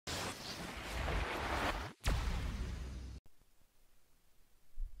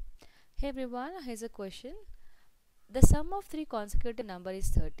Hey everyone, here's a question. The sum of three consecutive numbers is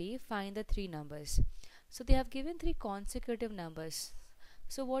 30. Find the three numbers. So they have given three consecutive numbers.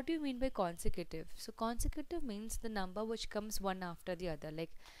 So what do you mean by consecutive? So consecutive means the number which comes one after the other, like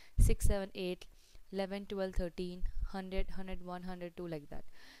 6, 7, 8, 11, 12, 13, 100, 101, 102, like that.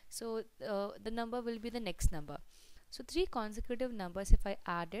 So the number will be the next number. So three consecutive numbers, if I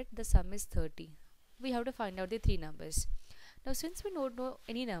add it, the sum is 30. We have to find out the three numbers. Now, since we don't know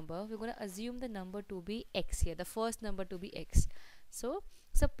any number, we're going to assume the number to be x here, the first number to be x. So,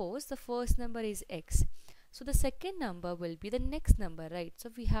 suppose the first number is x. So, the second number will be the next number, right?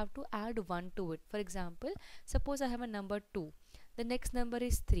 So, we have to add 1 to it. For example, suppose I have a number 2. The next number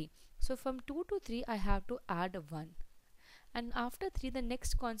is 3. So, from 2 to 3, I have to add 1. And after 3, the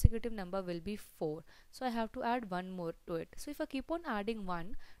next consecutive number will be 4. So, I have to add 1 more to it. So, if I keep on adding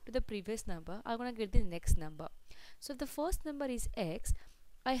 1 to the previous number, I'm going to get the next number. So if the first number is x,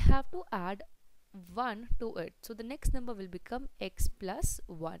 I have to add 1 to it. So the next number will become x plus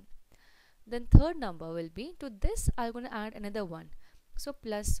 1. Then third number will be, to this I'm going to add another 1. So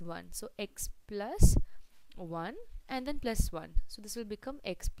plus 1. So x plus 1 and then plus 1. So this will become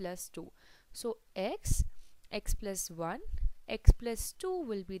x plus 2. So x plus 1, x plus 2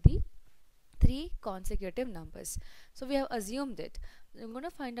 will be the three consecutive numbers. So we have assumed it. I'm going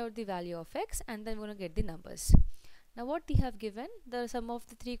to find out the value of x and then we're going to get the numbers. Now what they have given, the sum of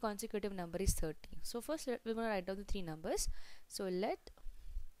the three consecutive number is 30. So first we're going to write down the three numbers. So let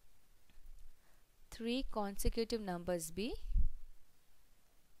three consecutive numbers be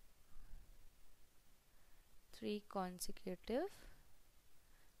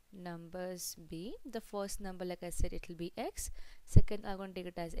the first number, like I said, it will be x. Second, I'm going to take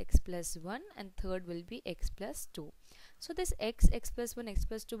it as x plus 1, and third will be x plus 2. So this x plus 1, x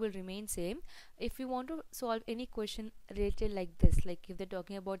plus 2 will remain same. If you want to solve any question related like this, like if they're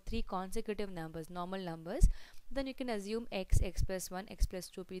talking about three consecutive numbers, normal numbers, then you can assume x plus 1, x plus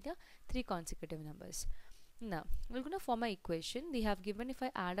 2 be the three consecutive numbers. Now we're going to form an equation. They have given, if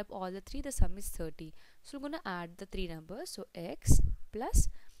I add up all the three, the sum is 30. So we're going to add the three numbers. So x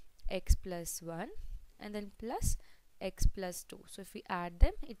plus 1 and then plus x plus 2. So if we add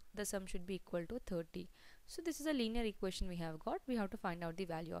them, the sum should be equal to 30. So this is a linear equation we have got. We have to find out the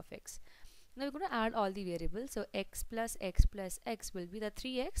value of x. Now we're going to add all the variables. So x plus x will be the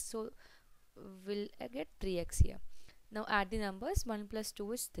 3x. So we'll get 3x here. Now add the numbers. 1 plus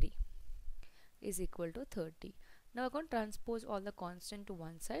 2 is 3 is equal to 30. Now we're going to transpose all the constant to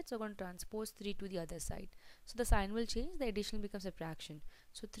one side. So we're going to transpose 3 to the other side. So the sign will change. The addition becomes subtraction.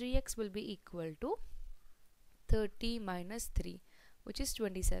 So 3x will be equal to 30 minus 3, which is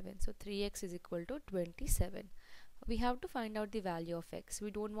 27. So 3x is equal to 27. We have to find out the value of x. We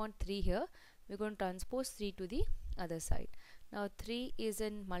don't want 3 here. We're going to transpose 3 to the other side. Now 3 is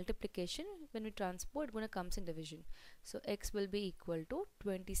in multiplication. When we transpose, it's going to comes in division. So x will be equal to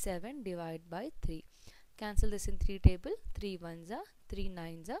 27 divided by 3. Cancel this in 3 table. 3 1s are 3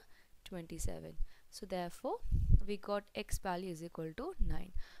 9s are 27. So therefore we got x value is equal to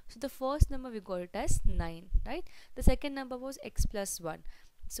 9. So the first number we got it as 9, right? The second number was x plus 1.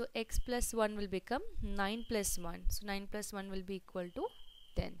 So x plus 1 will become 9 plus 1. So 9 plus 1 will be equal to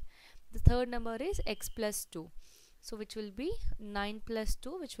 10. The third number is x plus 2. So which will be 9 plus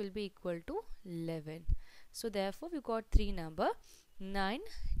 2, which will be equal to 11. So therefore we got three number, 9,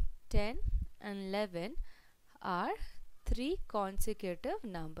 10 and 11 are three consecutive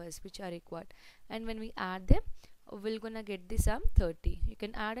numbers which are required, and when we add them, we're gonna get the sum 30. You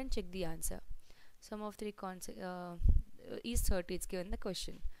can add and check the answer. Sum of three is 30. It's given the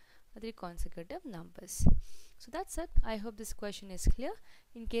question. Three consecutive numbers. So that's it. I hope this question is clear.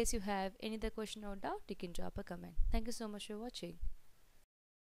 In case you have any other question or doubt, you can drop a comment. Thank you so much for watching.